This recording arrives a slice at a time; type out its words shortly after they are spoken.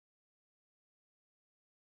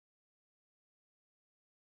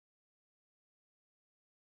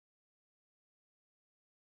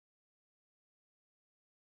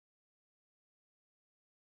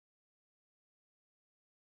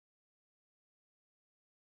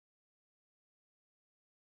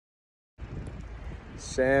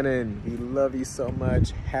Shannon, we love you so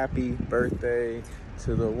much. Happy birthday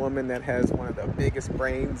to the woman that has one of the biggest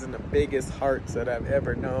brains and the biggest hearts that I've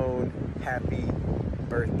ever known. Happy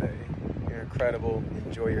birthday. You're incredible.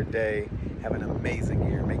 Enjoy your day. Have an amazing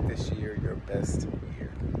year. Make this year your best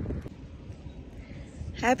year.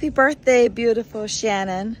 Happy birthday, beautiful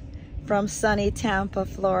Shannon from sunny Tampa,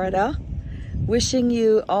 Florida. Wishing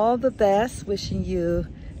you all the best. Wishing you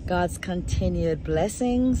God's continued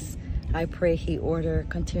blessings. I pray He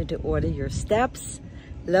continue to order your steps.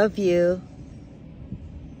 Love you.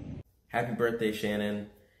 Happy birthday, Shannon.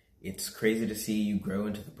 It's crazy to see you grow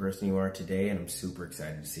into the person you are today, and I'm super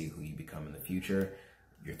excited to see who you become in the future.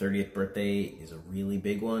 Your 30th birthday is a really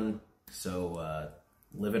big one, so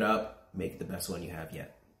live it up, make it the best one you have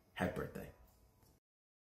yet. Happy birthday.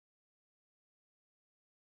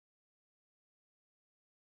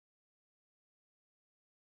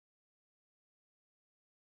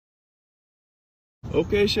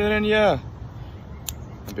 Okay, Shannon, yeah.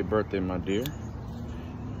 Happy birthday, my dear.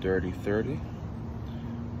 Dirty 30.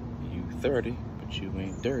 You 30, but you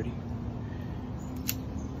ain't dirty.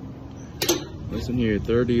 Listen here,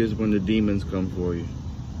 30 is when the demons come for you.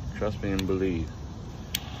 Trust me and believe.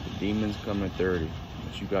 The demons come at 30,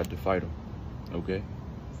 but you got to fight them, okay?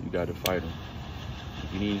 You got to fight them.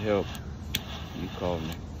 If you need help, you call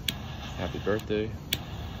me. Happy birthday.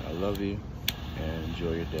 I love you, and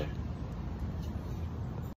enjoy your day.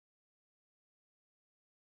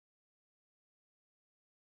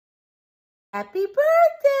 Happy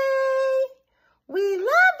birthday! We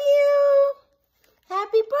love you!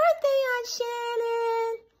 Happy birthday, Aunt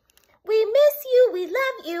Shannon! We miss you, we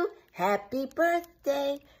love you. Happy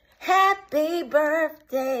birthday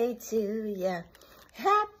to ya.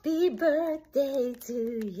 Happy birthday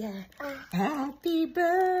to ya. Happy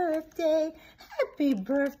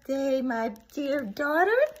birthday, my dear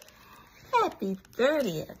daughter. Happy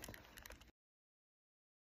 30th.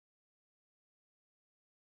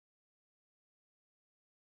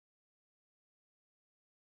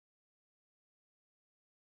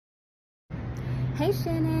 Hey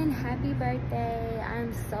Shannon, happy birthday.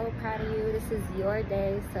 I'm so proud of you. This is your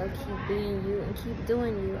day, so keep being you and keep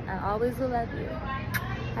doing you. I always will love you.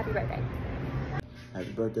 Happy birthday.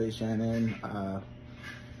 Happy birthday, Shannon.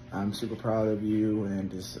 I'm super proud of you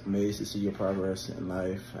and just amazed to see your progress in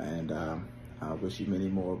life. And I wish you many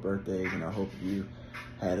more birthdays, and I hope you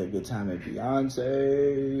had a good time at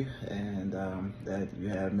Beyonce, and that you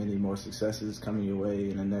have many more successes coming your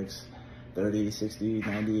way in the next 30, 60,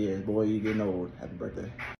 90 years. Boy, you're getting old. Happy birthday.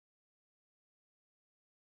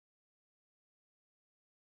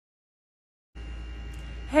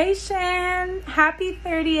 Hey Shan, happy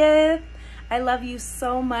 30th. I love you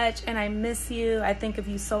so much and I miss you. I think of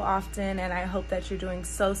you so often and I hope that you're doing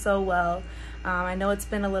so well. I know it's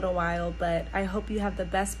been a little while, but I hope you have the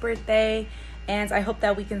best birthday, and I hope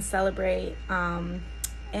that we can celebrate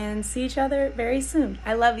and see each other very soon.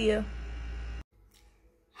 I love you.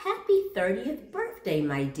 Happy 30th birthday,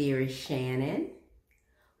 my dearest Shannon.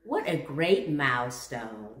 What a great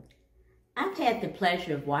milestone. I've had the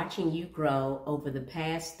pleasure of watching you grow over the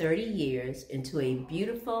past 30 years into a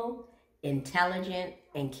beautiful, intelligent,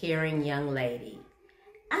 and caring young lady.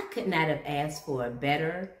 I could not have asked for a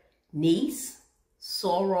better niece,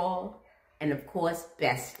 soror, and of course,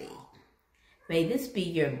 bestie. May this be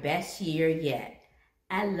your best year yet.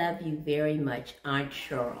 I love you very much, Aunt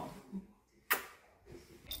Cheryl.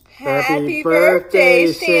 Happy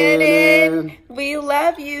birthday, Shannon. We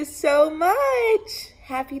love you so much.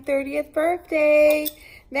 Happy 30th birthday.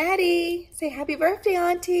 Maddie, say happy birthday,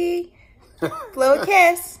 Auntie. Blow a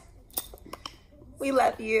kiss. We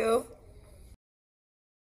love you.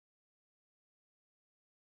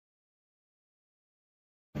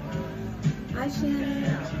 Hi, Shannon.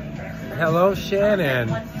 Hello, Shannon.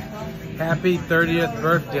 Happy 30th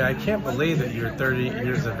birthday. I can't believe that you're 30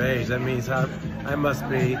 years of age. That means I must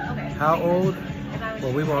be how old?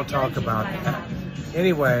 Well, we won't talk about that.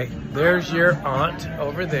 Anyway, there's your aunt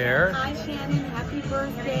over there. Hi, Shannon. Happy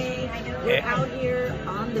birthday. We're out here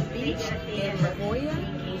on the beach in La Jolla,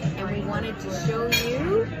 and we wanted to show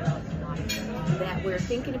you that we're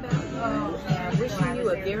thinking about you and wishing you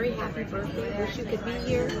a very happy birthday. Wish you could be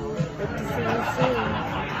here. Hope to see you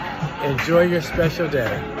soon. Enjoy your special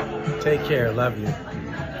day. Take care. Love you.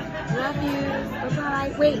 Love you.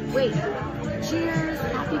 Bye-bye. Wait. Cheers.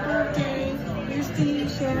 Happy birthday. Here's to you,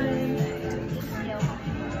 Shannon.